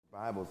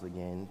Bibles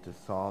again to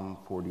Psalm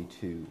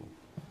 42.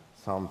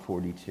 Psalm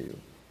 42.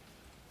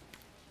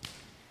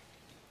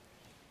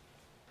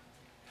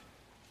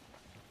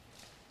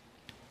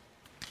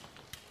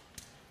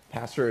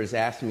 Pastor has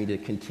asked me to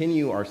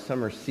continue our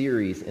summer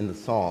series in the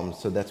Psalms,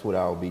 so that's what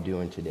I'll be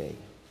doing today.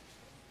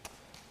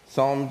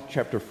 Psalm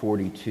chapter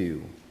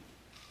 42.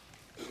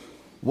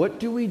 What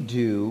do we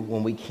do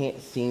when we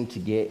can't seem to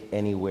get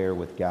anywhere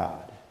with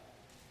God?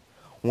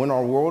 When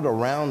our world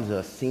around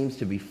us seems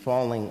to be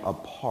falling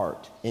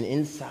apart, and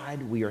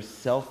inside we are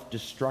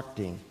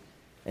self-destructing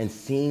and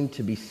seem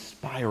to be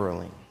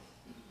spiraling?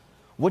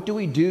 What do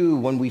we do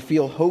when we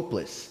feel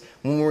hopeless,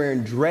 when we're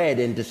in dread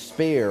and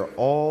despair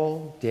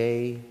all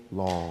day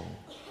long?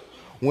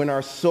 When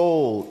our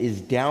soul is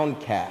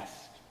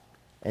downcast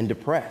and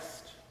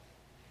depressed?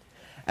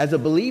 As a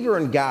believer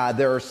in God,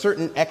 there are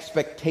certain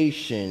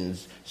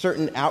expectations,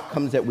 certain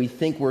outcomes that we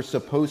think we're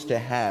supposed to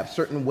have,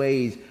 certain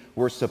ways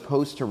we're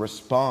supposed to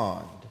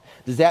respond.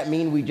 Does that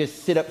mean we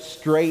just sit up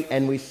straight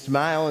and we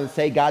smile and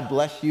say, God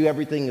bless you,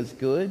 everything is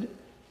good?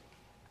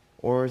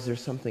 Or is there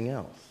something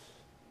else?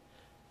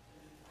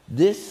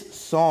 This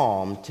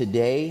psalm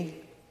today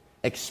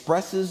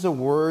expresses the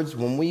words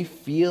when we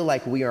feel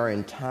like we are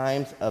in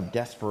times of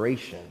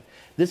desperation.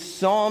 This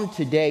psalm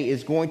today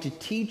is going to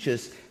teach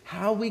us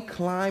how we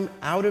climb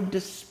out of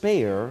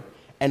despair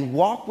and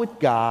walk with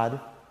God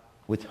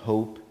with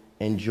hope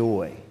and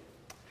joy.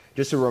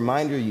 Just a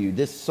reminder to you,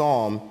 this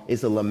psalm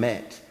is a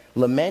lament.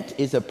 Lament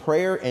is a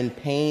prayer and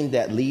pain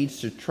that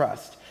leads to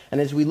trust. And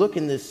as we look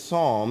in this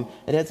psalm,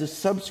 it has a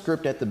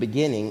subscript at the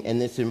beginning,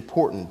 and it's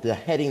important, the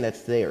heading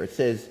that's there. It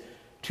says,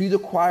 "To the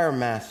choir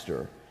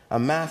master, a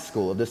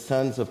maskil of the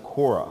sons of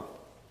Korah."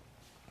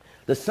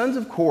 The sons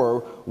of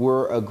Korah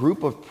were a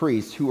group of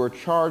priests who were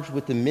charged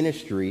with the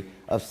ministry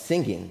of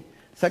singing.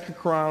 2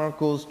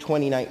 Chronicles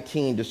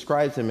 20:19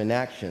 describes them in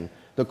action.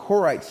 The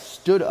Korahites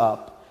stood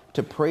up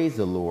to praise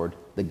the Lord,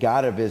 the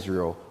God of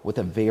Israel, with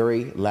a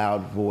very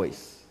loud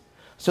voice.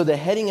 So the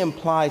heading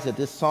implies that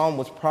this psalm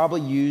was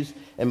probably used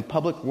in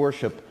public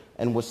worship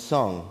and was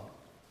sung.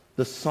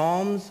 The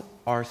Psalms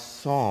are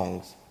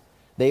songs.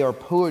 They are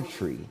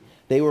poetry.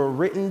 They were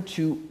written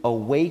to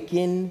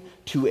awaken,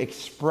 to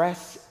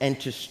express, and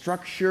to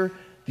structure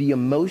the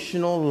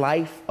emotional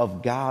life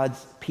of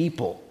God's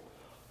people.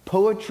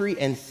 Poetry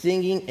and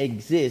singing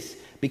exist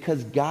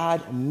because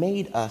God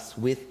made us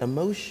with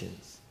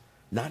emotions,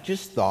 not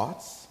just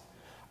thoughts.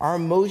 Our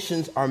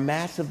emotions are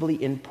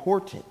massively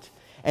important,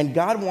 and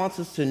God wants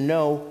us to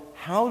know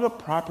how to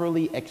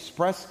properly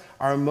express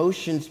our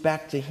emotions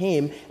back to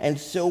Him, and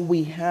so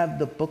we have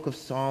the book of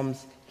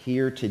Psalms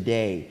here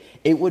today.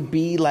 It would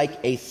be like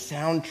a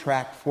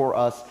soundtrack for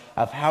us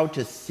of how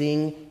to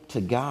sing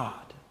to God.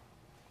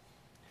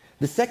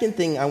 The second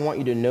thing I want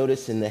you to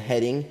notice in the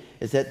heading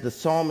is that the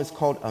psalm is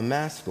called a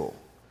maskil.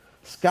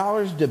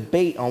 Scholars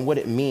debate on what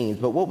it means,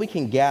 but what we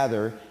can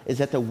gather is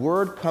that the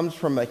word comes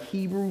from a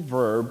Hebrew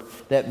verb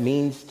that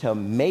means to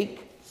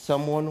make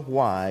someone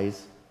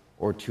wise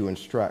or to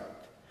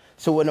instruct.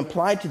 So when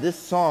applied to this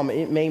psalm,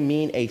 it may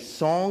mean a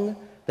song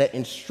that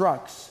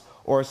instructs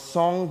or a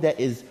song that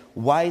is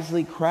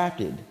wisely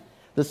crafted.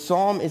 The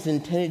psalm is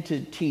intended to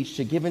teach,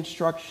 to give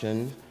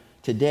instruction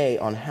today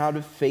on how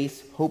to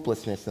face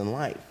hopelessness in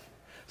life.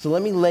 So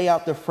let me lay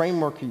out the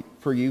framework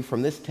for you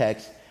from this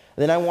text.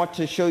 Then I want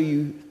to show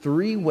you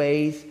 3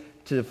 ways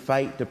to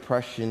fight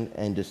depression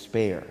and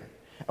despair.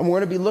 And we're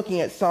going to be looking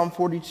at Psalm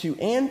 42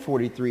 and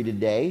 43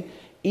 today.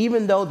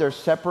 Even though they're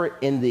separate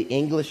in the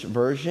English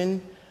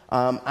version,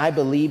 I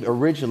believe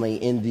originally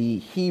in the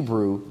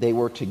Hebrew they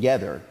were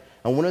together.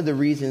 And one of the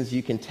reasons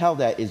you can tell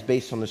that is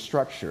based on the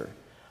structure.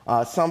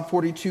 Psalm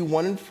 42,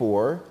 1 and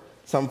 4,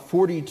 Psalm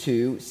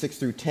 42, 6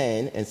 through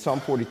 10, and Psalm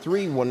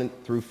 43, 1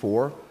 through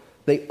 4,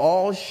 they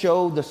all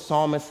show the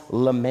psalmist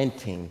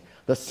lamenting,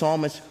 the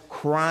psalmist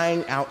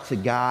crying out to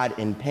God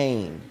in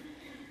pain.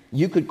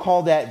 You could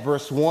call that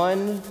verse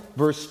 1,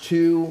 verse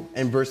 2,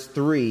 and verse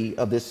 3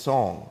 of this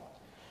song.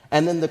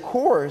 And then the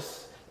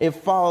chorus, it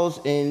follows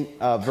in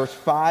verse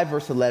 5,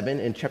 verse 11,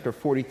 in chapter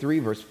 43,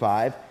 verse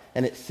 5,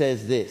 and it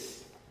says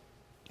this: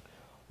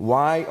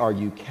 "Why are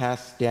you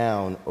cast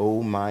down,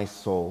 O my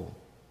soul?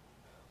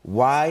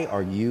 Why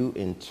are you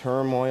in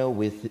turmoil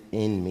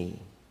within me?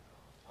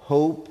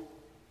 Hope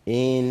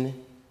in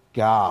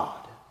God.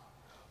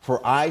 For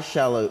I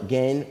shall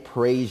again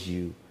praise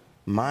you,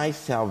 my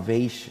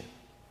salvation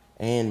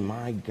and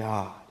my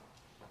God."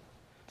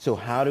 So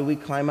how do we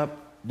climb up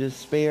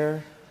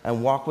despair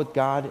and walk with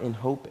God in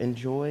hope and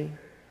joy?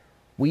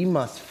 We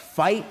must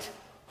fight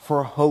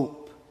for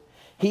hope.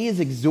 He is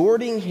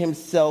exhorting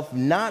himself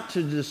not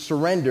to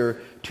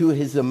surrender to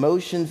his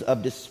emotions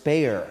of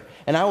despair.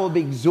 And I will be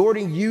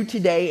exhorting you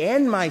today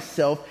and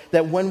myself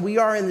that when we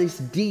are in these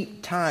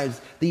deep times,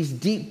 these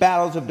deep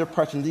battles of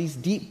depression, these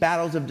deep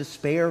battles of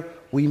despair,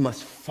 we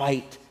must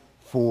fight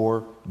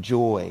for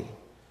joy.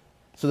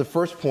 So the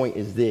first point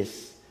is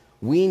this: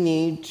 we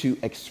need to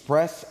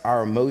express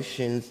our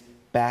emotions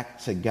back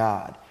to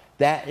God.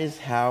 That is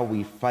how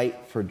we fight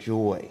for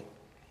joy.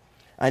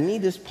 I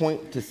need this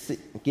point to sink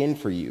in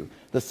for you.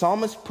 The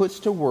psalmist puts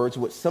to words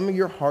what some of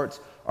your hearts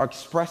are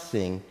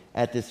expressing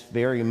at this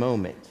very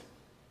moment.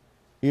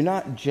 You're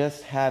not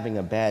just having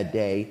a bad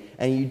day,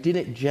 and you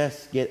didn't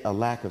just get a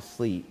lack of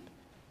sleep.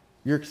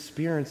 You're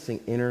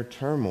experiencing inner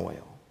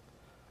turmoil.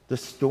 The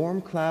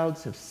storm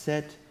clouds have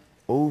set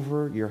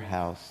over your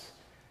house,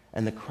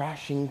 and the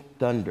crashing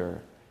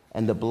thunder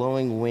and the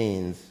blowing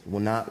winds will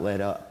not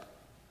let up.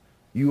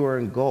 You are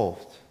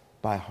engulfed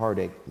by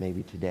heartache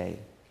maybe today,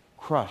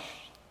 crushed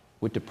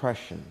with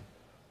depression,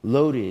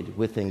 loaded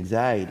with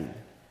anxiety.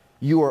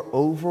 You are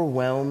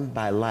overwhelmed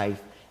by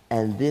life,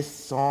 and this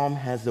psalm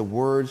has the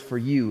words for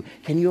you.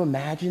 Can you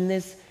imagine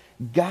this?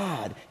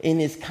 God, in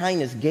his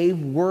kindness,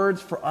 gave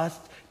words for us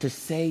to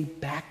say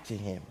back to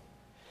him.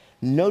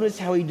 Notice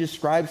how he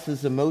describes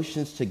his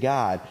emotions to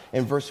God.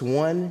 In verse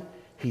 1,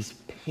 he's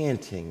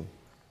panting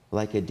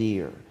like a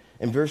deer.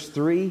 In verse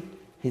 3,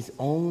 his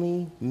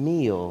only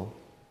meal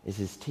is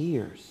his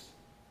tears.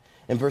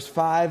 In verse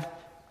 5,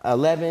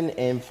 11,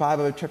 and 5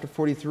 of chapter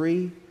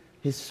 43,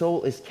 his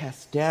soul is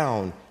cast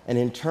down and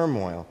in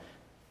turmoil.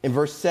 In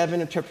verse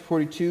 7 of chapter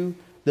 42,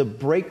 the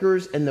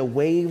breakers and the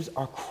waves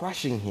are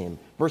crushing him.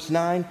 Verse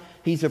 9,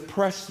 he's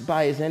oppressed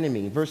by his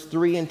enemy. Verse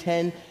 3 and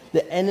 10,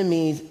 the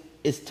enemy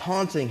is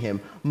taunting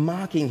him,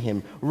 mocking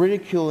him,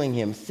 ridiculing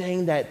him,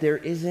 saying that there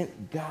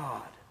isn't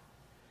God.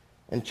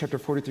 In chapter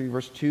 43,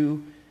 verse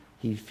 2,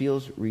 he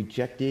feels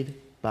rejected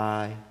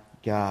by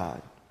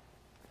God.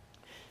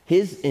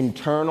 His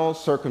internal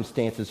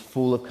circumstance is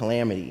full of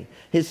calamity.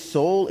 His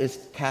soul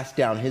is cast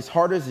down. His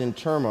heart is in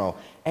turmoil.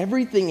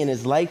 Everything in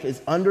his life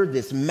is under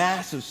this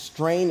massive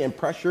strain and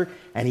pressure,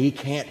 and he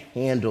can't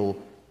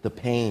handle the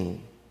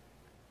pain.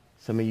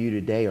 Some of you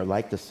today are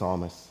like the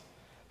psalmist.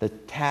 The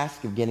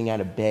task of getting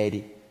out of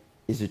bed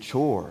is a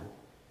chore.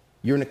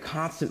 You're in a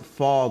constant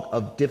fog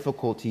of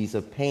difficulties,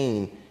 of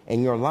pain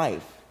in your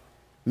life.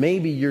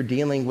 Maybe you're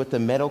dealing with a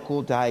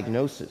medical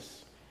diagnosis.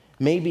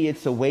 Maybe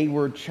it's a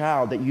wayward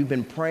child that you've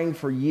been praying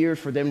for years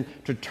for them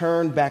to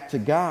turn back to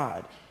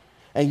God,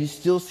 and you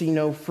still see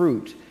no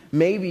fruit.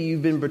 Maybe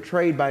you've been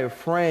betrayed by a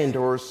friend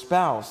or a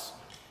spouse,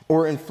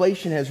 or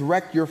inflation has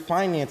wrecked your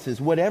finances.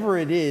 Whatever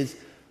it is,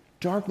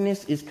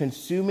 darkness is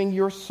consuming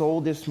your soul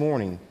this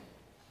morning,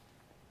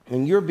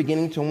 and you're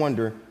beginning to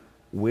wonder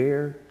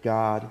where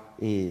God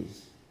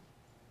is.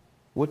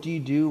 What do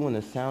you do when the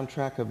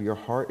soundtrack of your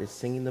heart is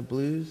singing the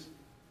blues?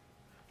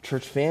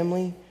 Church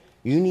family,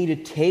 you need to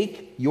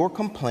take your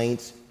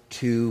complaints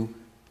to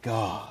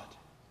God,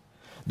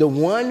 the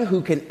one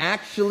who can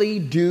actually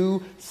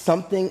do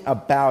something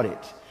about it.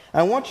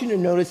 I want you to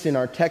notice in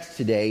our text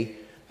today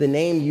the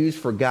name used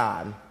for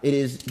God. It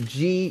is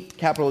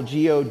capital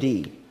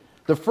G-O-D.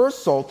 The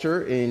first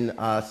Psalter in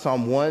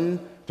Psalm 1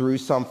 through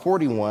Psalm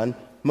 41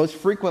 most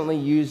frequently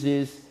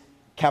uses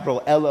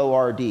capital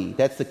L-O-R-D.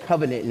 That's the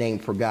covenant name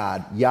for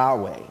God,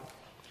 Yahweh.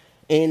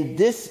 In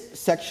this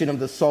section of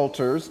the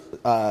Psalters,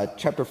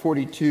 chapter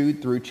 42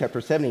 through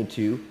chapter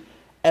 72,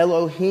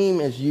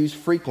 Elohim is used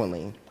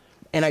frequently.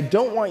 And I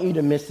don't want you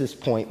to miss this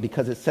point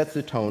because it sets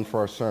the tone for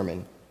our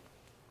sermon.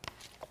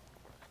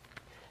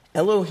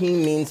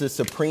 Elohim means the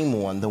supreme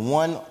one,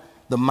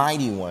 the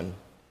mighty one.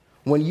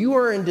 When you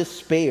are in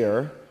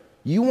despair,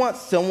 you want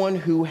someone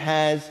who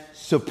has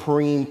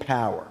supreme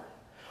power,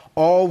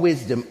 all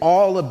wisdom,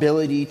 all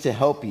ability to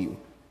help you.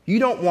 You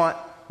don't want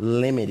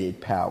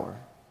limited power.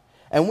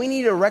 And we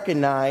need to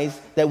recognize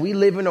that we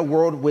live in a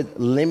world with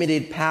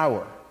limited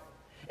power.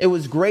 It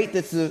was great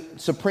that the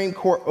Supreme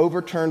Court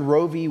overturned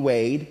Roe v.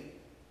 Wade,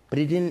 but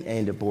it didn't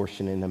end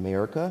abortion in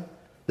America.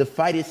 The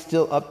fight is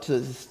still up to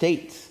the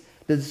states.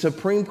 The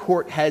Supreme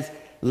Court has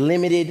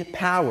limited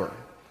power.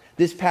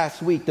 This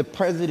past week, the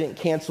president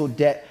canceled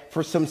debt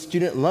for some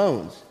student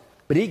loans,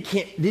 but he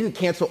didn't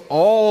cancel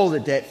all the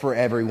debt for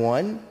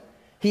everyone.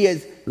 He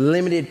has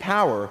limited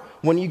power.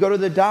 When you go to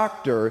the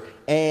doctor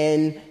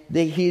and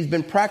he's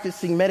been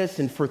practicing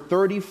medicine for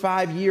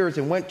 35 years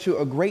and went to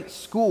a great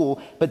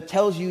school, but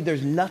tells you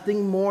there's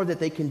nothing more that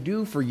they can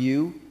do for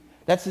you,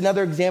 that's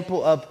another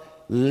example of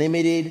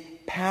limited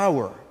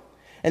power.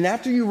 And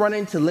after you run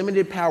into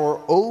limited power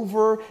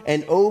over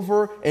and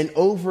over and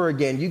over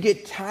again, you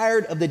get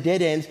tired of the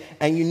dead ends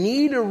and you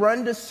need to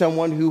run to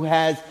someone who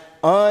has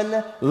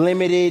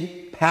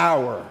unlimited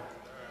power.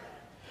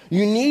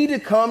 You need to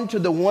come to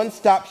the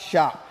one-stop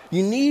shop.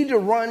 You need to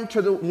run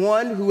to the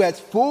one who has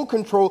full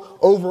control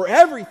over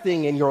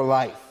everything in your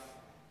life.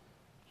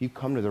 You've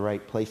come to the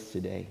right place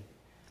today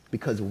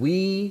because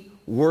we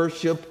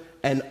worship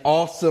an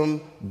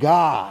awesome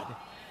God.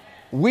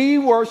 We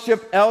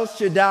worship El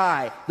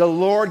Shaddai, the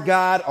Lord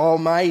God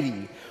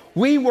Almighty.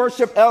 We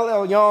worship El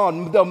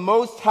Elyon, the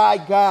Most High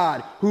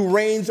God who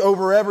reigns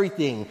over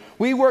everything.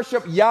 We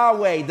worship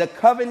Yahweh, the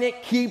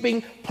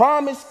covenant-keeping,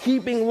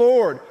 promise-keeping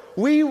Lord.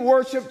 We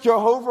worship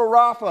Jehovah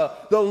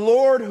Rapha, the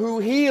Lord who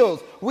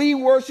heals. We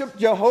worship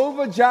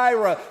Jehovah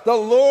Jireh, the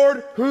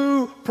Lord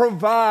who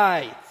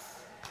provides.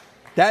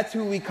 That's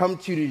who we come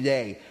to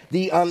today,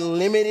 the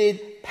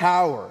unlimited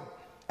power.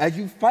 As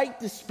you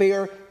fight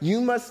despair, you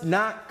must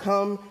not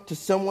come to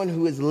someone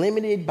who is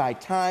limited by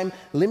time,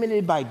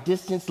 limited by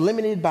distance,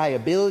 limited by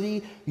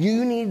ability.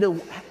 You need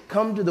to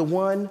come to the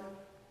one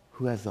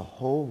who has the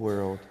whole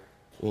world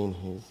in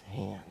his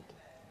hand.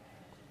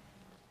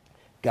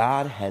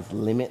 God has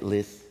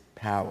limitless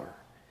power.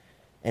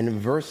 And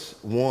in verse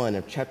 1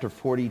 of chapter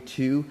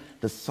 42,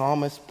 the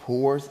psalmist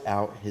pours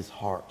out his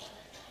heart.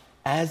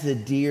 As a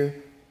deer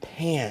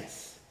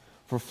pants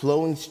for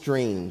flowing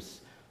streams,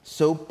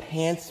 so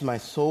pants my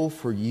soul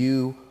for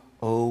you,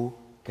 O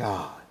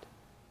God.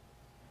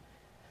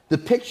 The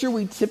picture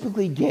we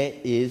typically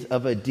get is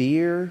of a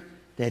deer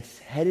that's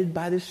headed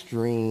by the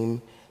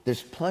stream.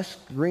 There's plush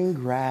green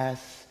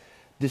grass.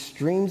 The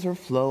streams are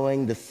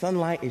flowing. The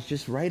sunlight is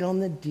just right on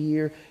the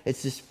deer.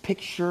 It's this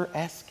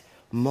picturesque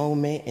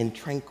moment in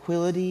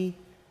tranquility.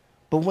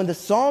 But when the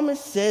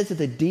psalmist says that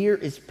the deer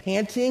is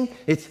panting,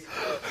 it's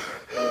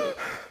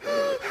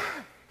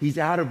he's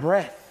out of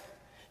breath.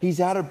 He's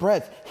out of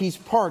breath. He's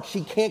parched.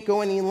 He can't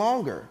go any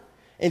longer.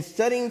 In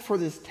studying for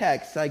this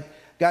text, I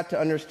got to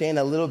understand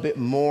a little bit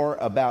more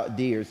about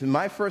deers. And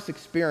my first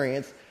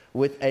experience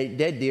with a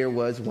dead deer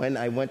was when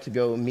I went to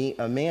go meet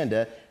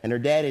Amanda, and her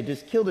dad had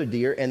just killed a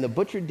deer, and the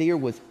butchered deer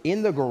was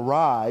in the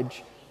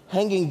garage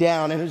hanging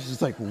down, and it was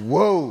just like,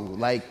 whoa,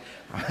 like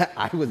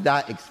I was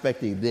not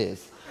expecting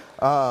this.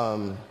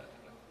 But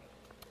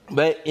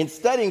in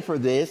studying for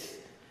this,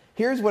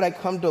 here's what I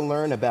come to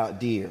learn about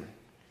deer.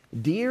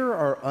 Deer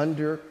are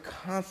under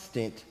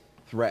constant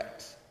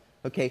threat.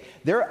 Okay,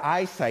 their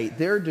eyesight,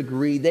 their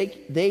degree,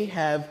 they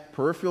have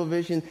peripheral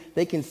vision.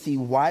 They can see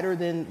wider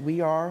than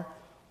we are.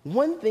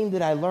 One thing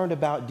that I learned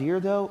about deer,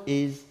 though,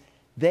 is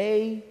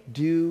they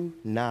do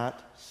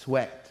not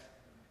sweat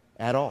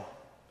at all.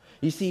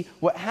 You see,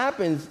 what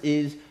happens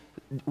is,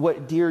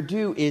 what deer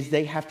do is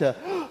they have to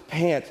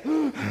pant.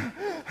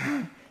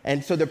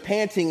 And so they're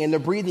panting and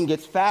their breathing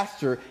gets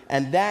faster,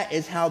 and that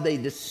is how they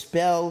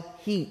dispel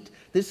heat.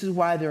 This is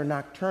why they're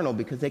nocturnal,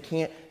 because they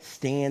can't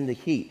stand the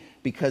heat,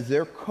 because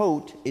their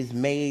coat is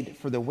made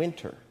for the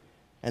winter,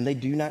 and they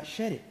do not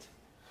shed it.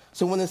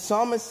 So when the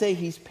psalmist say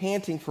he's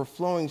panting for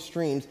flowing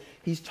streams,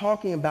 he's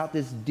talking about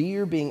this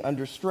deer being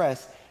under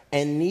stress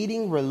and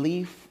needing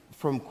relief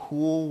from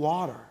cool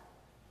water.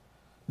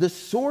 The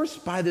source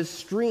by the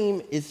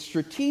stream is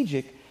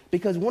strategic,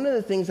 because one of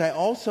the things I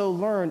also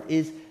learned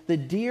is the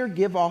deer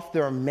give off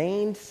their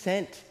main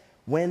scent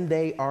when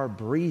they are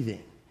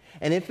breathing.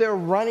 And if they're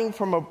running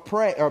from a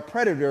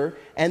predator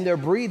and they're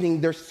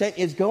breathing, their scent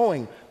is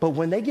going. But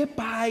when they get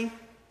by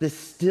the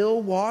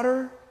still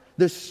water,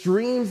 the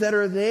streams that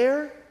are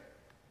there,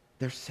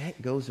 their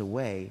scent goes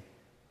away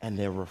and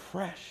they're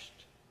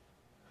refreshed.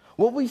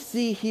 What we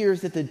see here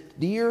is that the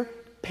deer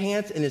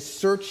pants and is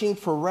searching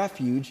for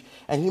refuge,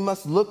 and he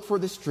must look for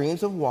the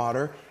streams of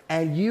water.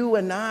 And you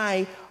and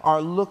I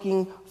are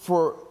looking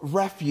for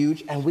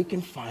refuge, and we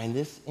can find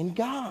this in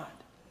God.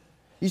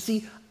 You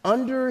see,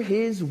 under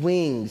his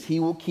wings, he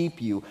will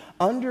keep you.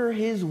 Under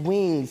his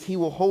wings, he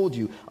will hold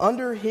you.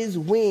 Under his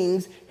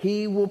wings,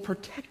 he will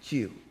protect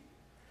you.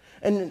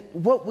 And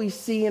what we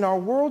see in our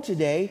world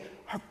today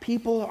are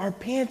people are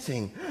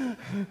panting.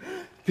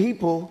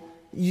 People,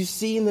 you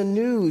see in the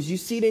news, you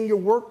see it in your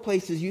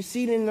workplaces, you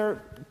see it in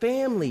their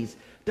families.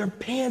 They're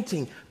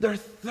panting. They're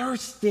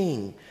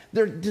thirsting.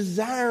 They're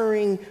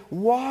desiring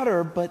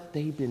water, but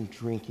they've been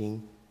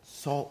drinking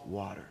salt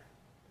water.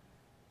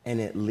 And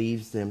it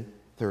leaves them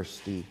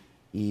thirsty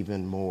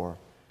even more.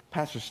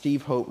 Pastor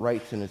Steve Hope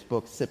writes in his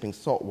book, Sipping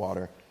Salt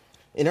Water,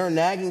 in our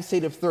nagging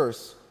state of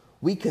thirst,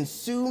 we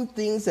consume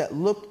things that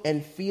look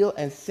and feel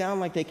and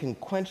sound like they can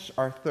quench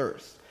our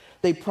thirst.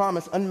 They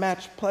promise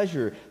unmatched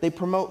pleasure. They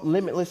promote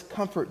limitless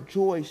comfort,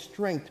 joy,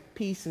 strength,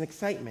 peace, and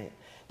excitement.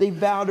 They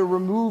vow to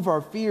remove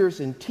our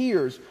fears and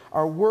tears,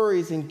 our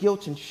worries and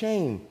guilt and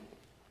shame.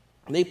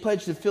 They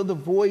pledge to fill the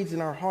voids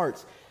in our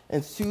hearts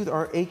and soothe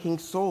our aching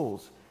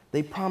souls.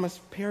 They promise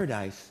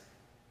paradise,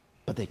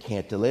 but they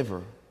can't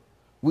deliver.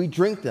 We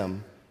drink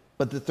them,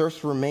 but the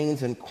thirst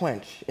remains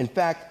unquenched. In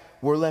fact,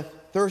 we're left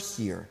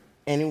thirstier,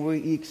 and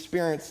we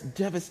experience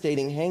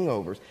devastating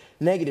hangovers,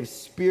 negative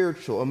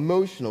spiritual,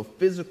 emotional,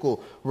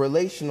 physical,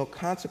 relational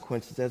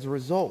consequences as a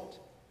result.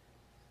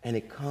 And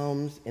it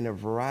comes in a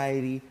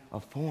variety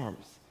of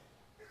forms.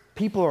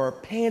 People are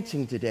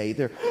panting today.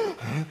 They're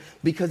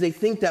because they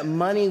think that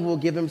money will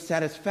give them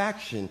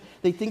satisfaction.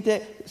 They think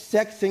that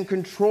sex and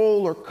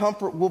control or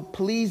comfort will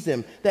please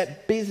them,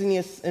 that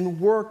business and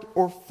work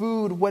or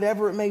food,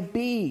 whatever it may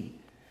be.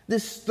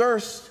 This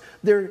thirst,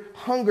 their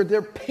hunger,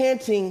 their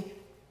panting,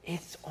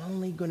 it's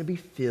only going to be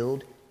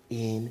filled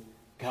in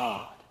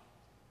God.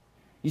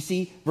 You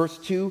see, verse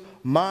 2,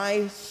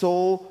 my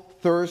soul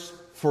thirsts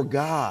for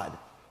God.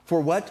 For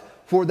what?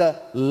 For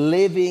the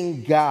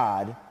living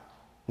God.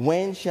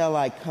 When shall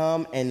I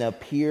come and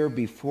appear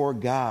before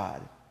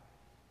God?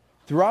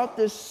 Throughout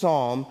this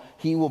psalm,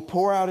 he will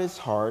pour out his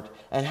heart,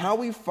 and how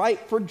we fight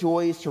for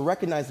joy is to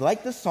recognize,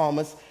 like the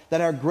psalmist,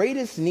 that our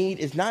greatest need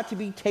is not to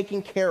be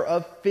taken care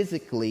of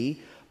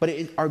physically, but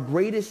our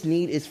greatest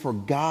need is for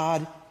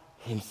God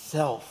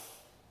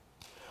himself.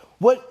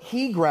 What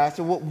he grasped,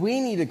 and what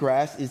we need to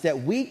grasp, is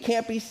that we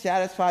can't be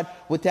satisfied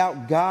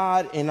without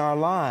God in our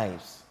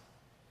lives.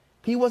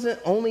 He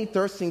wasn't only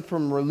thirsting for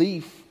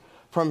relief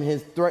from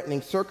his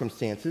threatening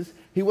circumstances.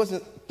 He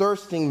wasn't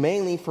thirsting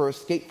mainly for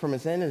escape from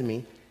his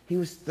enemy. He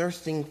was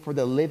thirsting for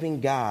the living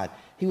God.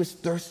 He was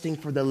thirsting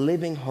for the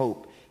living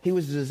hope. He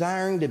was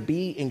desiring to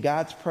be in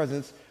God's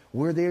presence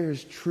where there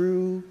is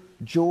true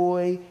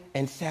joy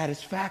and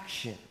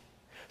satisfaction.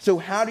 So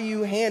how do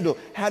you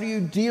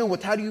deal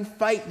with, how do you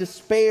fight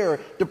despair,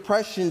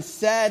 depression,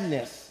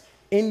 sadness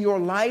in your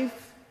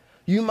life?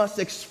 You must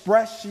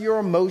express your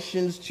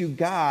emotions to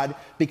God,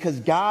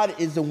 because God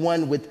is the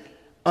one with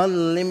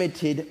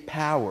unlimited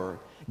power.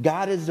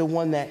 God is the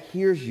one that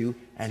hears you,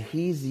 and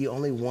he's the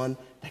only one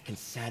that can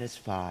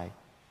satisfy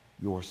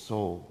your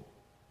soul.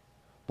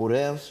 What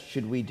else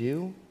should we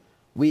do?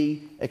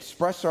 We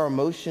express our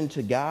emotion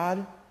to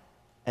God,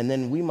 and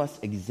then we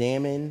must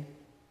examine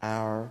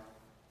our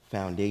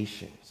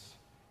foundations.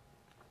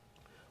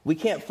 We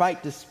can't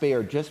fight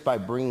despair just by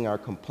bringing our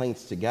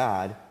complaints to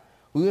God.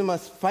 We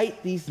must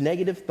fight these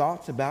negative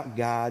thoughts about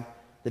God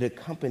that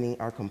accompany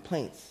our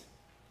complaints.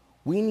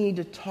 We need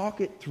to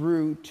talk it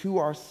through to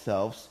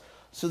ourselves,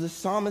 so the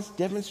psalmist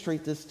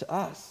demonstrates this to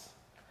us.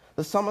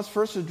 The psalmist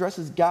first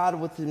addresses God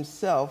with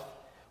himself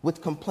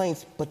with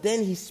complaints, but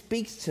then he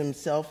speaks to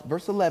himself.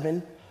 Verse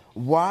 11,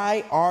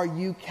 "Why are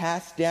you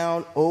cast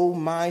down, O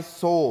my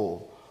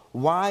soul?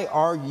 Why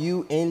are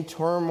you in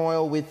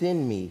turmoil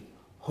within me?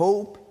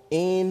 Hope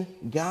in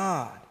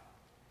God."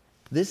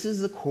 This is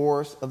the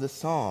chorus of the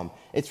psalm.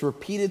 It's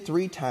repeated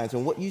 3 times,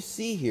 and what you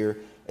see here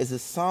is the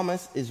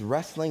psalmist is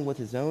wrestling with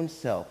his own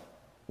self.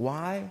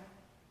 Why?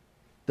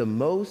 The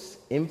most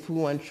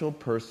influential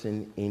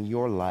person in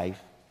your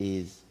life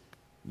is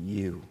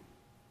you.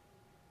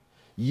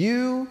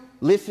 You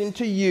listen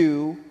to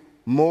you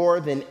more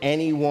than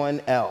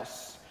anyone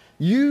else.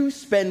 You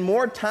spend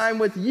more time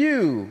with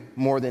you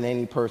more than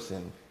any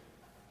person.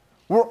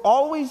 We're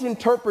always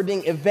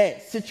interpreting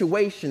events,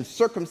 situations,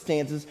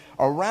 circumstances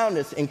around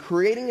us and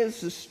creating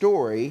us a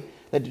story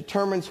that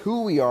determines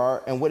who we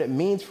are and what it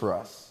means for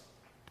us.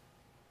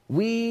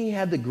 We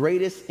have the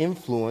greatest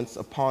influence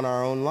upon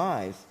our own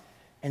lives,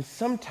 and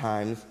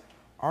sometimes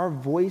our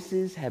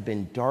voices have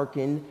been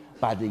darkened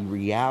by the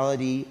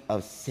reality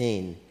of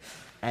sin,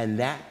 and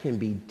that can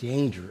be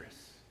dangerous.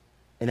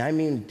 And I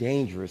mean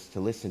dangerous to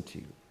listen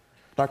to.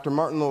 Dr.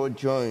 Martin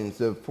Lloyd-Jones,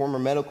 the former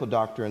medical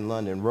doctor in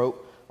London,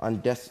 wrote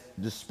on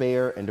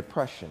despair and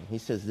depression. He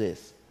says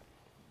this: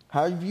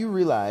 "Have you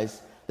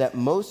realized that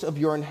most of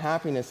your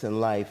unhappiness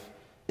in life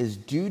is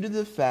due to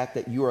the fact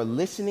that you are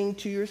listening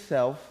to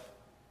yourself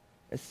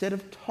instead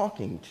of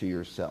talking to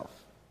yourself?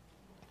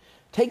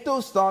 Take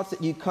those thoughts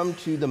that you come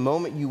to the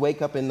moment you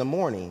wake up in the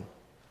morning.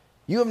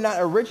 You have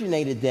not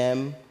originated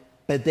them,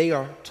 but they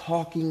are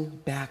talking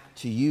back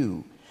to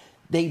you.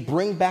 They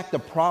bring back the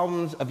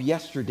problems of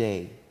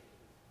yesterday.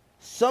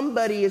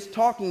 Somebody is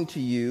talking to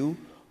you.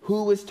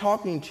 Who is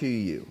talking to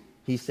you?"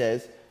 He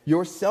says,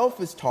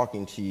 "Yourself is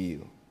talking to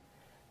you."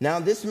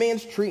 Now, this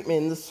man's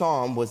treatment in the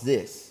psalm was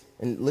this,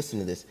 and listen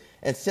to this.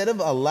 Instead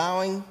of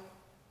allowing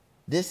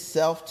this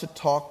self to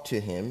talk to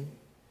him,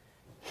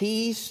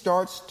 he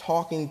starts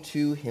talking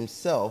to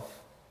himself.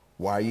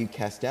 "Why are you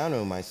cast down,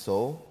 O my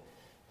soul?"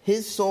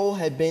 His soul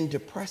had been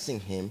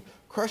depressing him,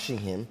 crushing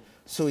him,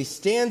 so he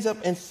stands up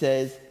and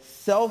says,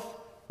 "Self,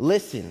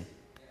 listen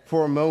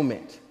for a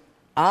moment.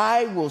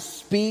 I will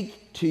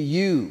speak to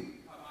you.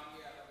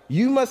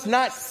 You must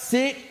not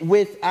sit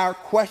with our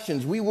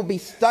questions. We will be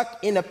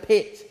stuck in a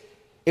pit.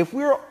 If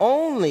we're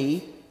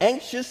only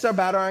anxious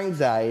about our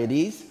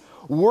anxieties,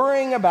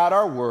 worrying about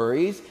our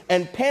worries,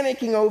 and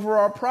panicking over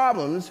our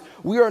problems,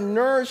 we are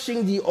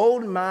nourishing the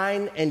old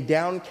mind and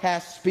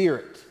downcast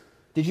spirit."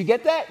 Did you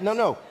get that?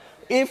 No.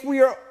 If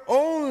we are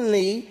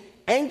only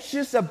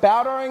anxious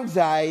about our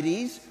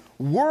anxieties,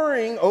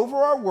 worrying over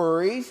our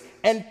worries,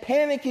 and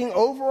panicking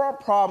over our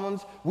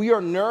problems, we are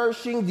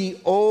nourishing the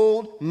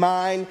old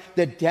mind,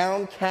 the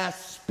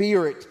downcast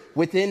spirit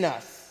within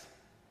us.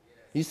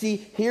 You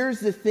see,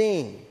 here's the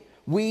thing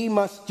we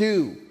must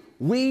do.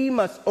 We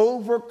must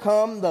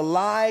overcome the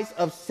lies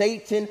of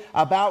Satan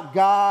about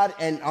God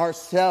and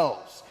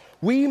ourselves.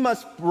 We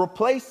must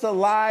replace the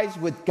lies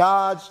with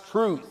God's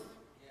truth.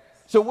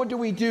 So what do?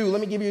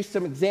 Let me give you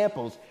some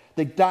examples.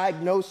 The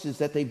diagnosis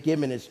that they've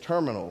given is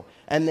terminal,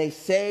 and they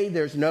say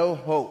there's no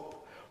hope.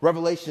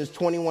 Revelation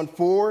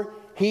 21:4,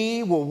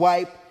 "He will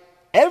wipe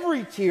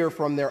every tear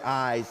from their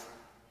eyes,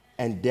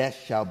 and death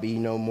shall be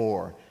no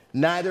more.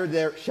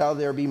 Neither shall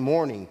there be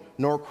mourning,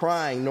 nor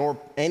crying, nor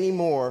any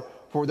more,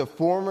 for the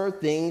former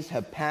things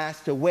have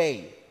passed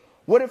away."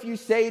 What if you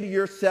say to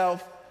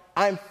yourself,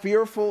 "I'm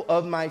fearful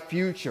of my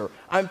future.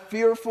 I'm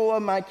fearful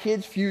of my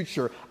kids'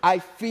 future. I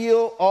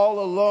feel all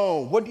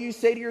alone"? What do you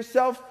say to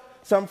yourself?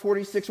 Psalm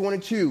 46, 1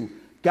 and 2.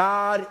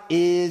 "God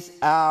is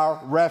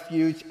our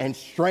refuge and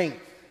strength,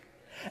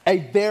 a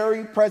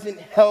very present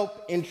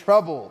help in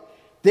trouble.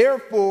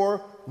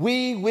 Therefore,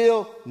 we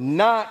will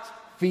not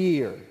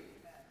fear.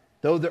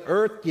 Though the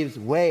earth gives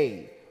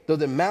way, though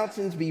the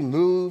mountains be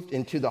moved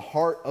into the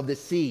heart of the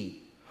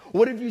sea?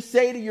 What if you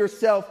say to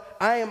yourself,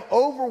 I am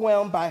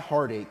overwhelmed by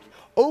heartache,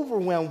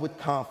 overwhelmed with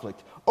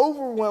conflict,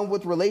 overwhelmed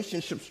with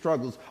relationship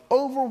struggles,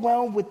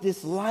 overwhelmed with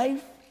this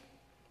life?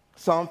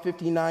 Psalm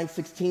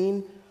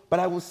 59:16, but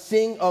I will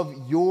sing of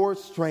your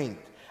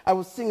strength. I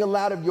will sing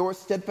aloud of your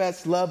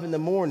steadfast love in the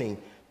morning,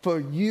 for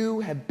you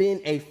have been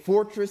a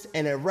fortress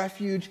and a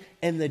refuge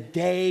in the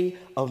day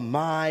of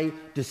my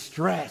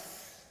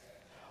distress.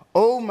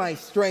 O my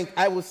strength,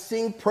 I will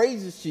sing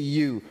praises to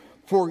you,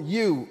 for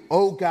you,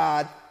 O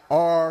God,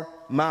 are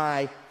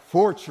my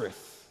fortress,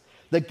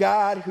 the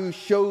God who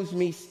shows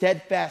me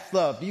steadfast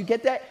love. Do you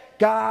get that?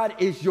 God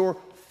is your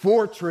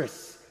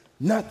fortress.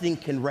 Nothing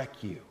can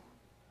wreck you.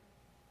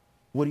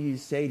 What do you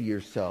say to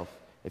yourself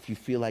if you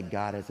feel like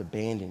God has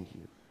abandoned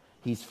you?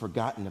 He's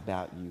forgotten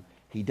about you.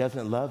 He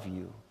doesn't love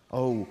you.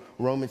 Oh,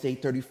 Romans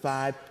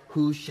 8:35,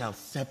 who shall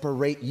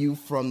separate you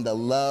from the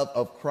love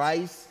of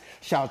Christ?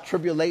 Shall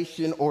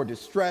tribulation or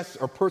distress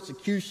or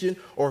persecution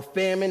or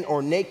famine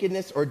or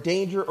nakedness or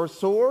danger or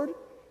sword?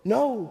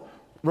 No.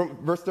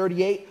 Verse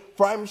 38,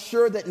 for I am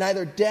sure that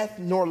neither death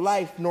nor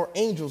life nor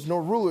angels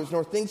nor rulers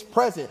nor things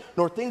present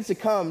nor things to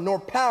come nor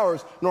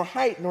powers nor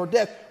height nor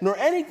depth nor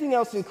anything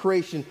else in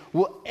creation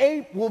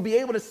will be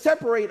able to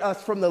separate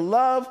us from the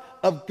love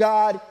of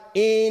God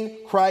in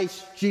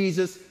Christ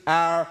Jesus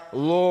our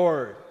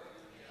Lord.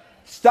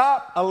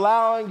 Stop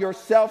allowing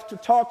yourself to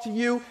talk to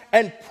you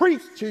and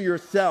preach to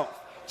yourself.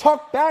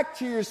 Talk back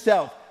to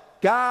yourself.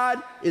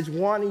 God is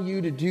wanting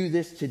you to do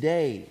this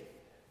today.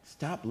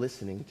 Stop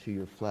listening to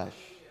your flesh,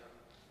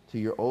 to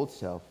your old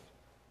self,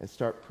 and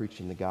start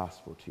preaching the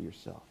gospel to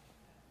yourself.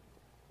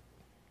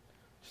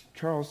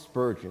 Charles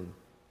Spurgeon,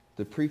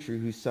 the preacher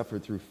who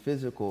suffered through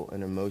physical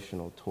and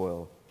emotional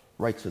toil,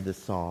 writes of this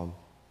psalm,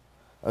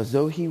 as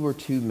though he were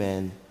two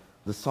men,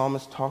 the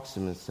psalmist talks to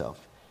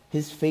himself.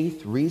 His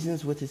faith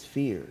reasons with his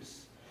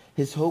fears.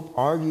 His hope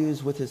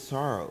argues with his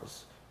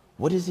sorrows.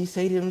 What does he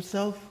say to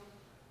himself?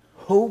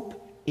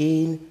 Hope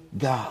in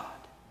God.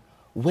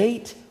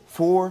 Wait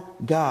for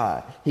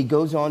God. He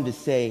goes on to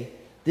say,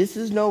 this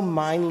is no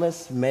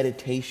mindless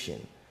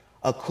meditation,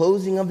 a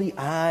closing of the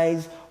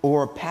eyes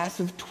or a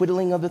passive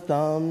twiddling of the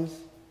thumbs.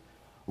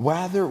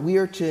 Rather, we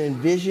are to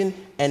envision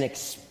an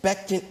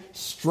expectant,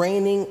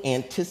 straining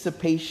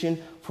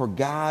anticipation for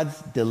God's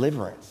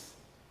deliverance.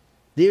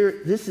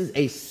 This is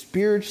a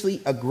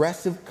spiritually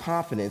aggressive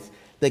confidence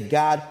that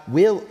God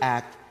will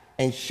act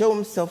and show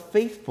himself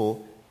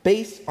faithful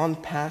based on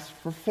past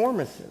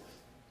performances.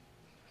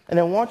 And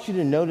I want you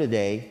to know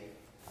today,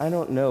 I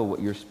don't know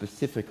what you're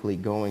specifically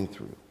going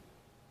through.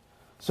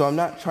 So I'm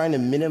not trying to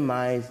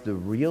minimize the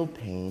real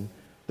pain,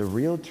 the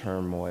real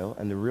turmoil,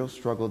 and the real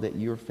struggle that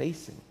you're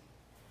facing.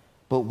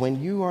 But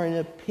when you are in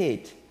a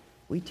pit,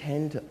 we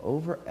tend to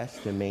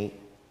overestimate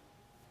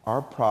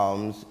our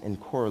problems in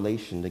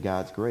correlation to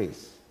God's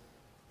grace.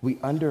 We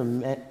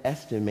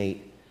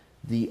underestimate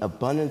the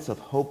abundance of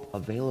hope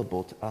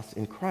available to us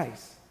in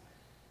Christ.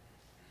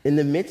 In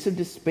the midst of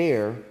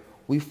despair,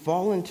 we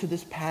fall into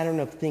this pattern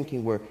of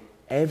thinking where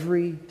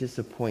every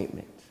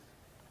disappointment,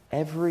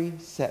 every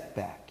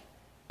setback,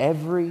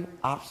 every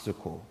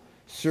obstacle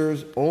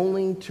serves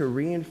only to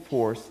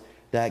reinforce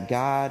that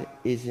God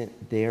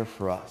isn't there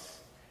for us.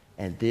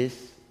 And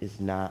this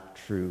is not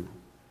true.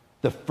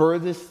 The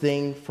furthest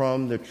thing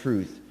from the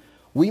truth.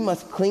 We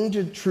must cling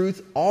to the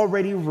truth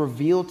already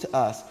revealed to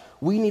us.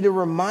 We need to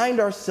remind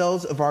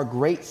ourselves of our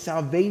great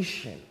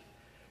salvation.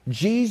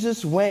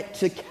 Jesus went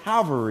to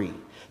Calvary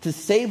to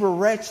save a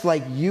wretch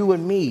like you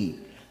and me.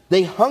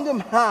 They hung him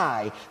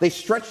high. They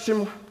stretched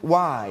him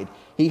wide.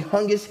 He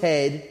hung his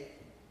head.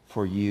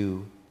 For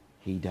you,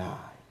 he died.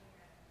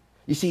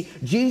 You see,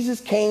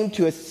 Jesus came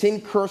to a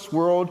sin-cursed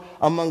world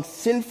among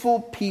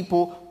sinful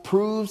people,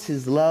 proves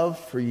his love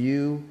for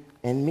you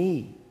and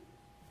me.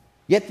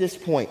 Get this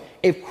point.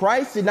 If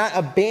Christ did not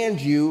abandon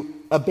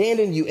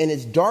you in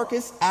his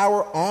darkest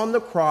hour on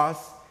the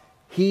cross,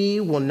 he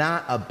will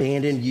not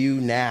abandon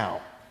you now.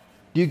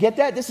 Do you get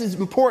that? This is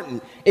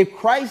important. If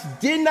Christ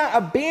did not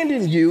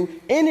abandon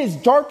you in his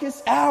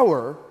darkest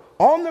hour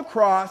on the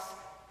cross,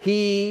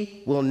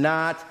 he will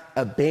not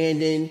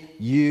abandon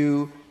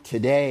you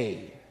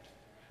today.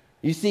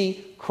 You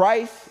see,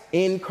 Christ's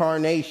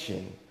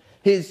incarnation,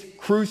 his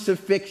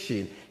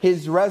crucifixion,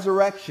 his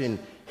resurrection,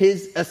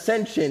 his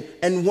ascension,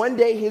 and one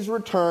day his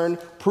return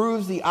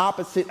proves the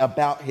opposite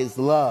about his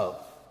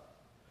love.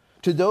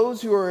 To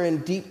those who are in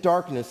deep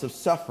darkness of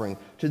suffering,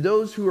 to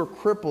those who are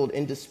crippled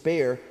in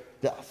despair,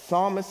 the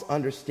psalmist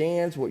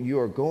understands what you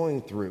are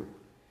going through.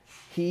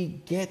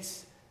 He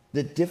gets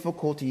the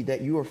difficulty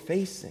that you are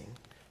facing.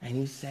 And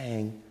he's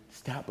saying,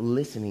 stop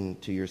listening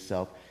to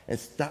yourself and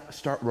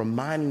start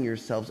reminding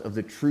yourselves of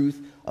the truth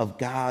of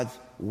God's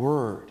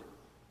word.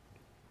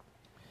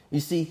 You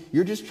see,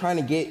 you're just trying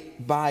to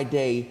get by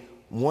day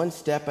one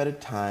step at a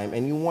time,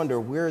 and you wonder,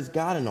 where is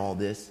God in all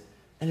this?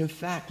 And in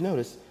fact,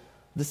 notice,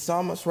 the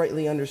psalmist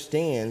rightly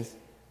understands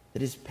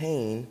that his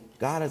pain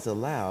God has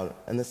allowed,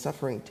 and the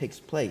suffering takes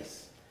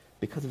place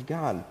because of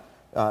God.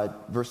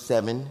 Verse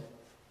 7,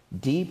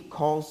 Deep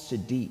calls to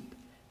deep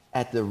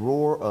at the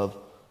roar of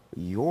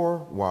your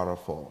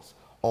waterfalls.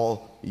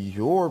 All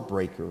your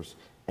breakers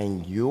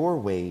and your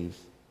waves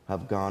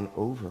have gone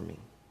over me.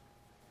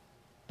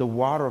 The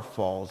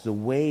waterfalls, the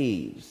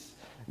waves,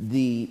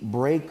 the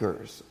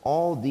breakers,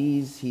 all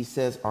these, he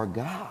says, are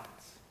God's.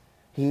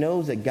 He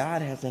knows that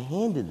God has a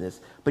hand in this.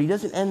 But he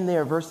doesn't end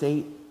there. Verse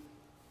 8,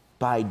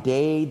 by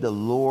day the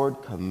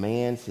Lord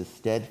commands his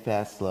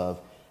steadfast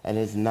love, and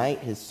his night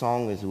his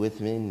song is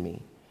within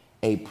me,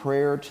 a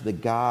prayer to the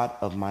God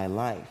of my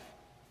life.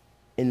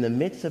 In the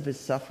midst of his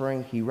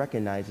suffering, he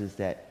recognizes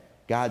that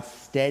God's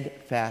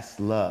steadfast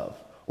love,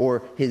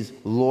 or his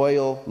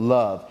loyal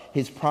love,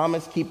 his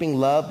promise-keeping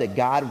love, that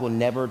God will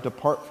never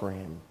depart from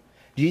him.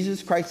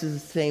 Jesus Christ is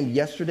the same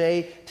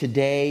yesterday,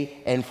 today,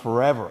 and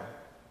forever.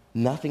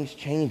 Nothing's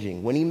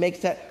changing. When he makes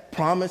that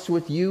promise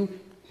with you,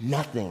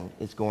 nothing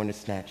is going to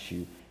snatch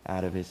you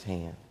out of his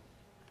hand.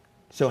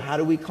 So how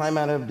do we climb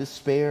out of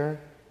despair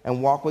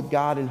and walk with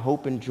God in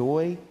hope and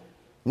joy?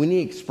 We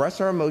need to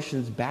express our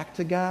emotions back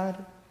to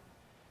God.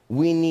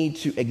 We need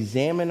to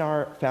examine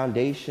our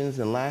foundations.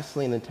 And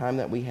lastly, in the time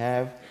that we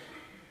have,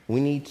 we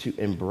need to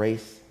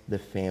embrace the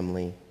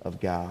family of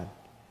God.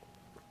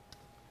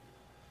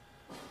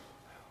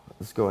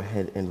 Let's go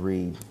ahead and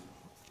read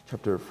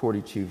chapter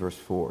 42, verse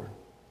 4.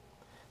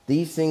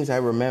 These things I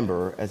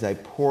remember as I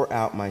pour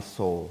out my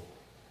soul,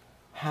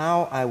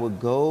 how I would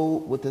go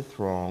with the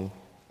throng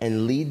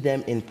and lead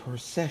them in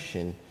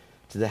procession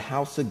to the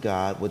house of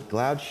God with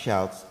loud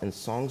shouts and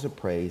songs of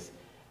praise,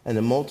 and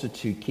the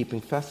multitude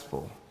keeping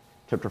festival.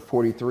 Chapter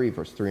 43,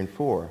 verse 3 and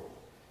 4.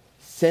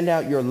 Send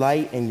out your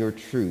light and your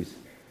truth.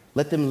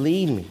 Let them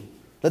lead me.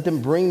 Let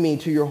them bring me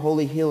to your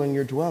holy hill and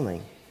your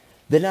dwelling.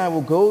 Then I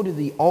will go to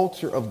the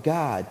altar of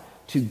God,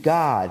 to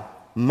God,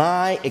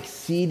 my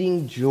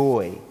exceeding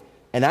joy,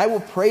 and I will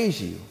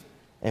praise you,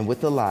 and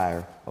with the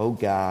lyre, O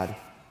God,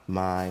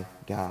 my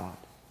God.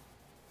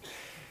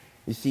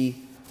 You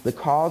see, the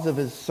cause of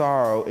his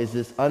sorrow is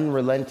this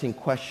unrelenting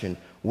question,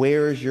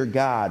 where is your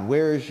God?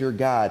 Where is your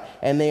God?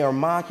 And they are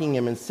mocking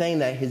him and saying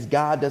that his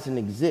God doesn't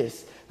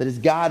exist, that his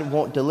God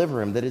won't deliver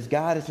him, that his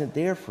God isn't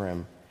there for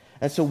him.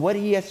 And so what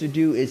he has to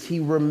do is he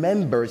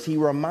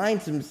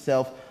reminds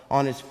himself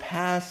on his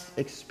past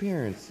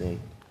experiencing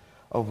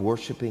of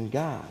worshiping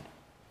God.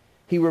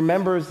 He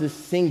remembers the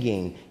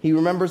singing. He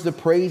remembers the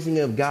praising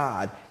of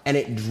God, and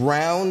it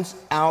drowns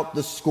out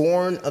the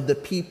scorn of the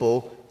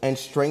people and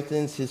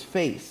strengthens his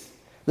faith.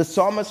 The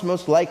psalmist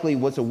most likely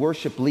was a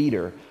worship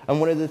leader, and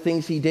one of the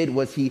things he did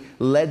was he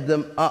led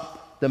them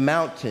up the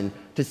mountain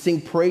to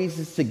sing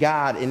praises to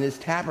God in his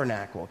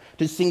tabernacle,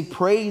 to sing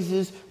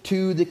praises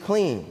to the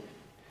King.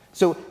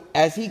 So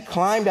as he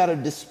climbed out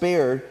of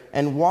despair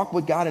and walked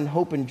with God in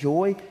hope and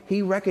joy,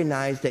 he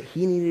recognized that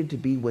he needed to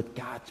be with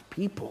God's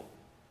people.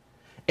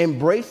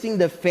 Embracing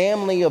the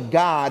family of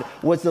God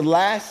was the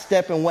last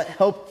step in what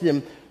helped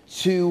him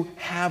to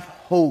have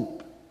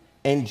hope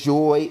and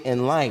joy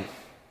in life.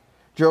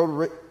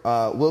 Gerald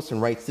Wilson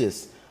writes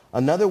this: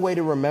 another way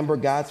to remember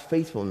God's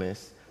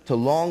faithfulness, to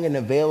long and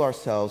avail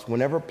ourselves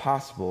whenever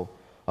possible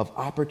of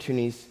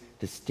opportunities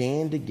to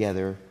stand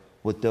together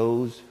with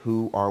those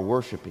who are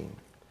worshiping.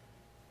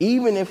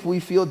 Even if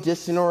we feel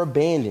distant or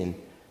abandoned,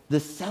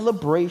 the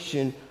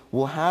celebration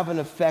will have an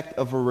effect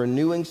of a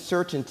renewing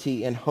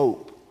certainty and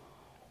hope.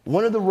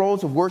 One of the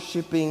roles of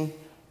worshiping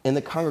in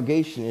the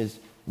congregation is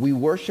we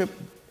worship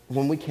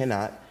when we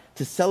cannot,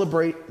 to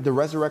celebrate the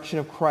resurrection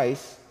of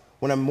Christ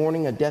when I'm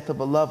mourning a death of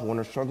a loved one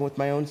or struggling with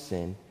my own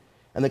sin.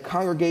 And the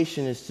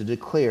congregation is to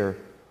declare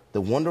the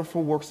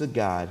wonderful works of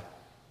God,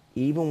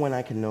 even when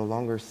I can no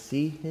longer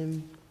see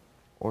him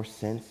or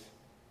sense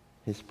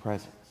his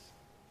presence.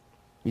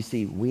 You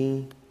see,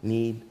 we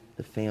need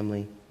the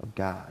family of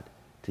God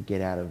to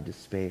get out of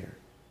despair.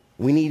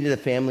 We need the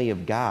family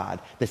of God,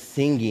 the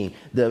singing,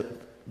 the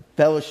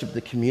fellowship, the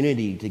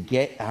community, to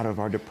get out of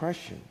our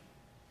depression.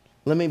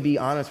 Let me be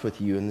honest with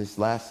you in these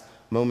last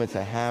moments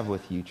I have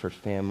with you, church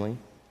family.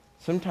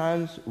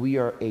 Sometimes we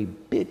are a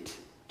bit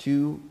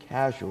too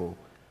casual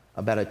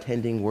about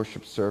attending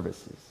worship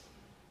services.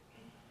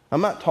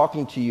 I'm not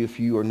talking to you if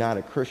you are not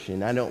a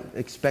Christian. I don't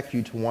expect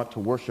you to want to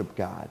worship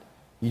God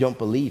you don't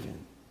believe in.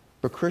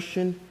 But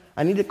Christian,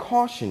 I need to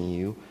caution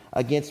you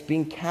against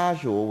being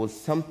casual with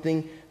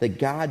something that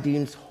God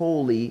deems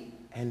holy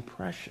and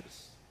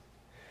precious.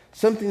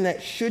 Something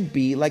that should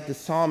be, like the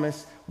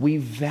psalmist, we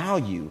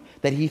value,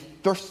 that he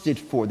thirsted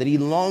for, that he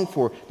longed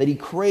for, that he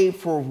craved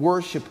for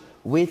worship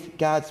with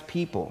God's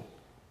people.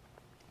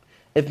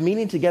 If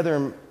meeting together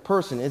in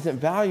person isn't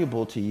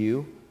valuable to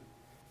you,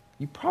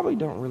 you probably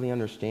don't really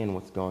understand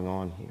what's going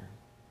on here.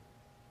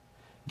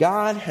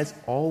 God has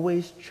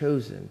always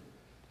chosen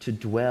to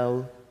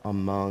dwell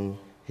among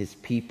his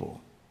people.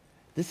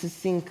 This is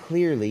seen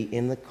clearly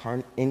in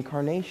the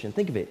incarnation.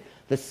 Think of it.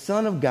 The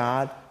Son of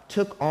God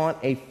took on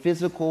a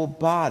physical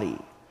body.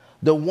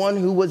 The one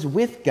who was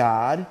with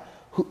God,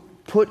 who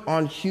put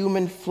on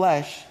human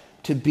flesh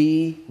to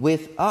be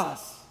with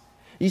us.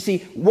 You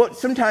see,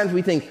 sometimes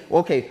we think,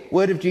 okay,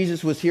 what if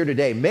Jesus was here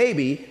today?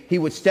 Maybe he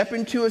would step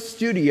into a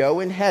studio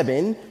in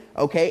heaven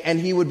okay? And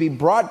he would be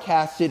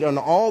broadcasted on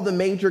all the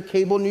major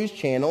cable news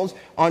channels,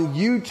 on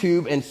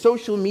YouTube and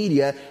social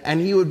media, and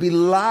he would be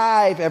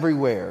live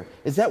everywhere.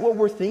 Is that what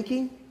we're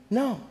thinking?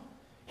 No.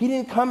 He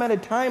didn't come at a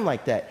time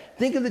like that.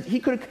 Think of it, he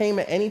could have came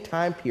at any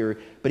time period,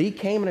 but he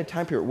came in a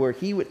time period where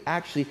he would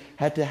actually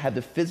have to have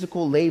the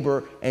physical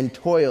labor and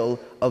toil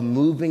of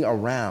moving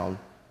around,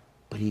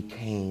 but he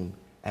came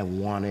and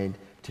wanted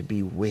to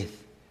be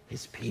with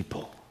his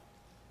people.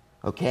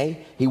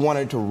 Okay? He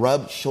wanted to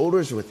rub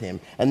shoulders with him.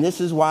 And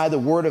this is why the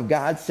Word of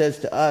God says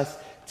to us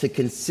to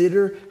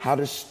consider how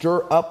to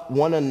stir up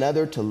one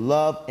another to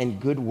love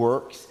and good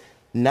works,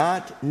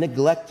 not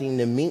neglecting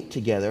to meet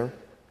together,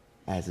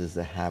 as is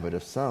the habit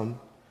of some,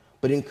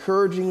 but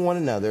encouraging one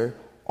another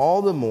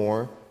all the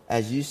more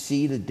as you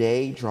see the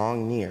day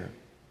drawing near.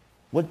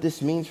 What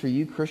this means for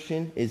you,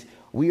 Christian, is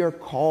we are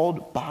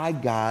called by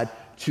God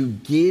to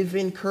give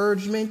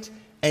encouragement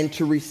and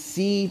to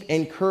receive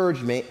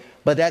encouragement,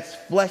 but that's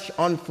flesh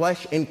on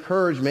flesh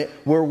encouragement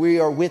where we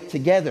are with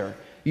together.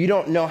 You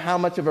don't know how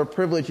much of a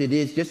privilege it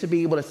is just to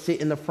be able to sit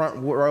in the front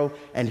row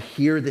and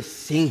hear the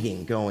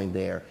singing going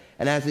there.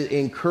 And as it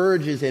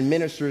encourages and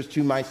ministers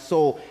to my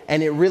soul,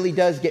 and it really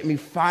does get me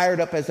fired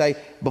up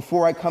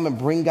before I come and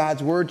bring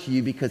God's word to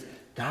you, because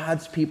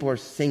God's people are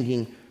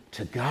singing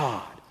to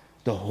God,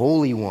 the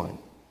Holy One.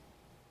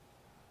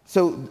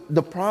 So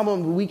the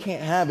problem we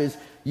can't have is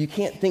you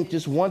can't think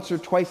just once or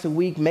twice a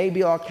week,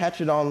 maybe I'll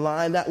catch it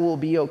online, that will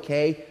be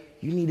okay.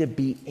 You need to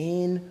be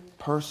in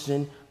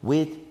person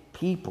with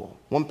people.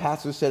 One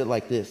pastor said it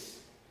like this: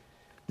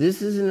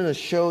 this isn't a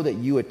show that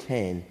you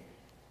attend.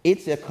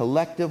 It's a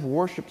collective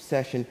worship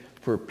session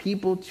for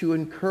people to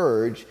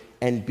encourage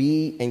and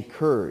be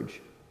encouraged.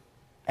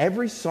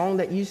 Every song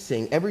that you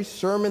sing, every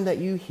sermon that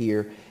you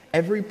hear,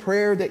 every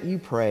prayer that you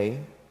pray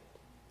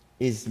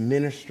is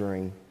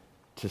ministering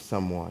to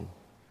someone.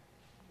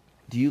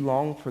 Do you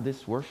long for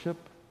this worship?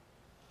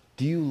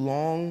 Do you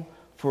long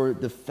for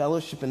the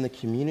fellowship and the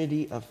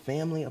community of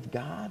family of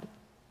God?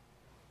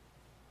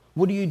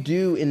 What do you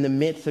do in the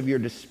midst of your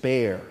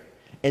despair,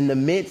 in the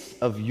midst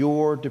of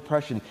your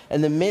depression,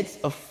 in the midst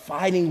of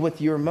fighting with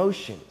your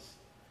emotions?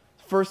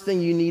 First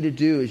thing you need to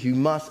do is you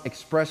must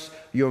express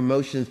your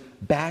emotions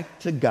back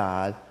to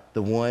God,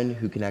 the one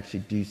who can actually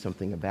do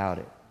something about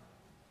it.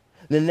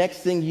 The next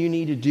thing you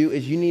need to do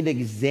is you need to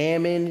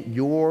examine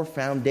your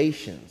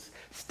foundations.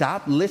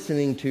 Stop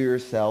listening to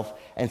yourself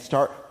and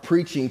start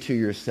preaching to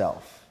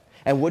yourself.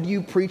 And what do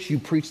you preach? You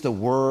preach the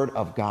word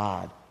of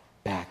God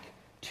back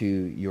to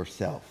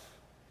yourself.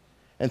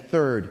 And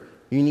third,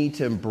 you need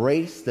to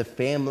embrace the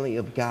family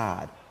of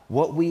God.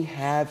 What we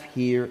have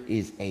here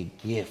is a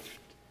gift.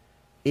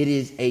 It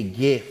is a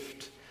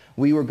gift.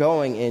 We were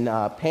going in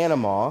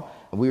Panama.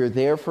 We were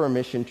there for a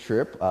mission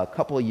trip a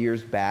couple of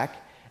years back.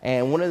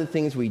 And one of the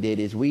things we did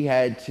is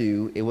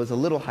it was a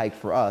little hike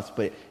for us,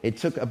 but it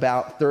took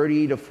about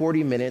 30 to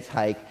 40 minutes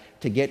hike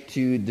to get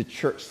to the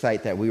church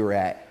site that we were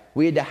at.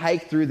 We had to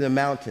hike through the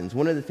mountains.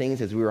 One of the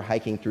things as we were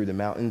hiking through the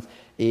mountains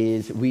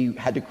is we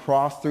had to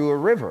cross through a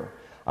river.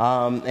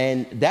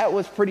 And that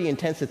was pretty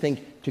intense to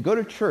think, to go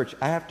to church,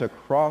 I have to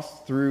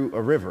cross through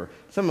a river.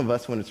 Some of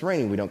us, when it's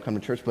raining, we don't come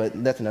to church,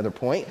 but that's another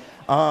point.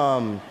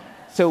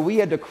 So we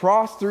had to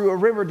cross through a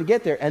river to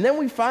get there. And then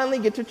we finally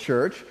get to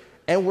church,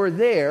 and we're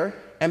there,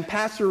 and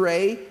Pastor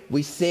Ray,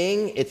 we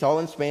sing, it's all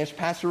in Spanish.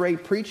 Pastor Ray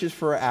preaches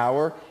for an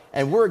hour,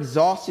 and we're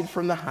exhausted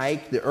from the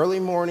hike, the early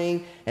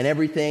morning and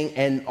everything,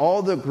 and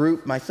all the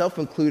group, myself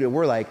included,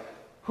 we're like,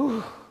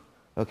 whew,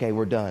 okay,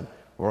 we're done.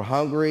 We're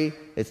hungry.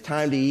 It's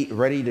time to eat,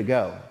 ready to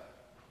go.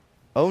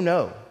 Oh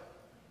no.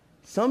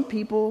 Some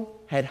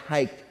people had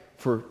hiked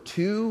for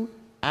 2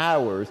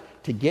 hours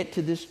to get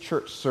to this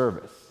church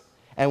service.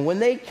 And when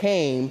they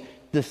came,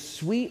 the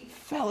sweet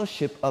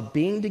fellowship of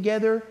being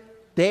together,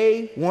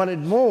 they wanted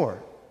more.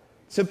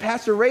 So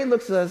Pastor Ray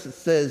looks at us and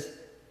says,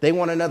 they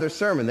want another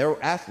sermon. They're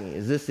asking,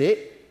 is this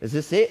it? Is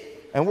this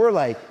it? And we're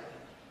like,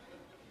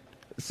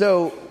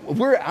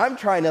 I'm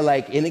trying to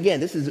and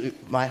again, this is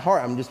my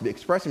heart. I'm just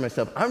expressing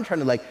myself. I'm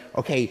trying to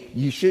okay,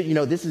 you should,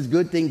 this is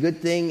good thing.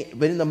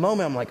 But in the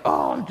moment, I'm like,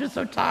 oh, I'm just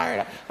so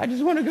tired. I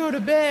just want to go to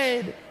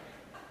bed.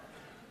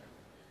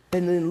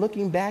 And then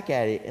looking back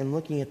at it and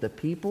looking at the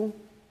people,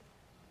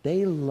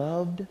 they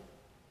loved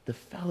the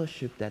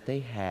fellowship that they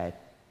had,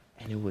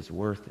 and it was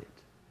worth it.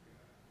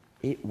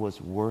 It was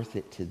worth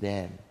it to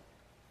them.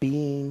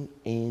 Being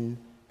in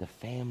the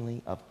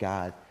family of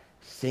God,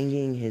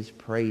 singing his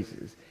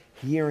praises,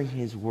 hearing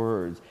his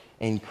words,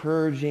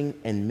 encouraging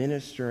and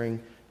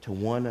ministering to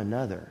one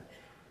another.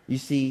 You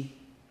see,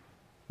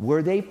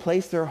 where they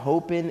placed their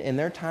hope in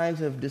their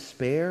times of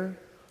despair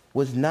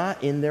was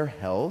not in their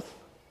health.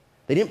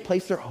 They didn't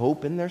place their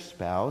hope in their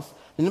spouse.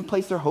 They didn't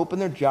place their hope in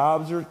their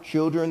jobs or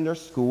children, their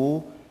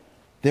school.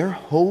 Their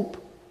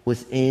hope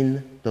was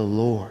in the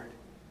Lord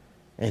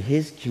and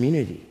his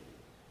community.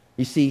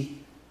 You see,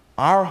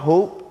 our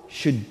hope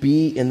should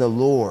be in the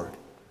Lord,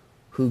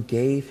 who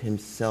gave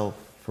himself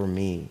for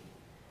me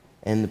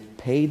and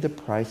paid the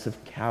price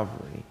of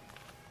Calvary.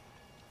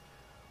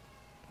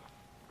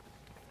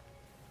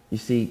 You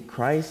see,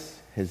 Christ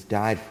has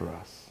died for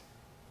us.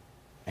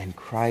 and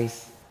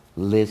Christ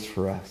lives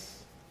for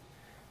us.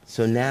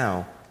 So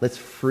now, let's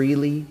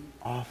freely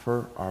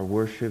offer our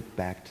worship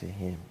back to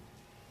him.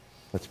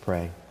 Let's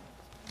pray.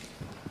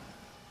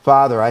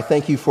 Father, I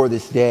thank you for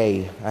this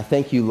day. I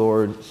thank you,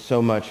 Lord,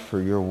 so much for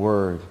your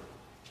word.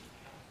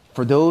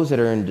 For those that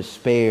are in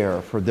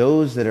despair, for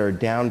those that are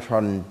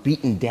downtrodden,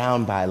 beaten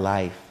down by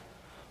life,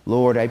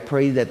 Lord, I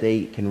pray that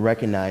they can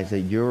recognize that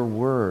your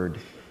word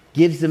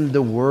gives them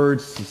the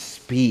words to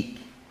speak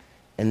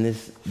in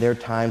their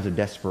times of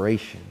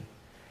desperation.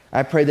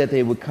 I pray that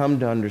they would come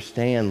to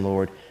understand,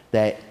 Lord,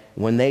 that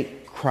when they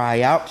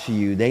cry out to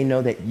you, they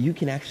know that you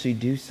can actually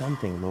do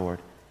something, Lord.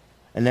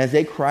 And as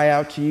they cry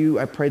out to you,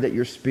 I pray that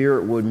your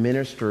Spirit would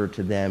minister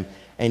to them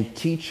and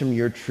teach them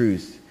your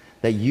truth,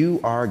 that you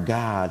are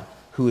God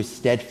who is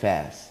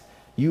steadfast.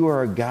 You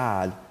are a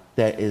God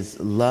that is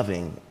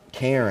loving,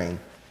 caring,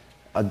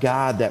 a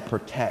God that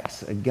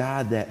protects, a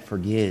God that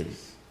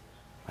forgives,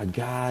 a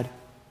God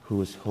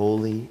who is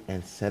holy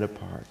and set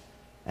apart,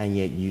 and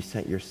yet you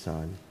sent your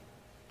Son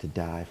to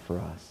die for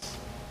us.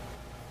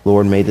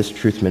 Lord, may this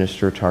truth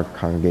minister to our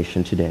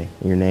congregation today.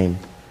 In your name,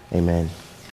 amen.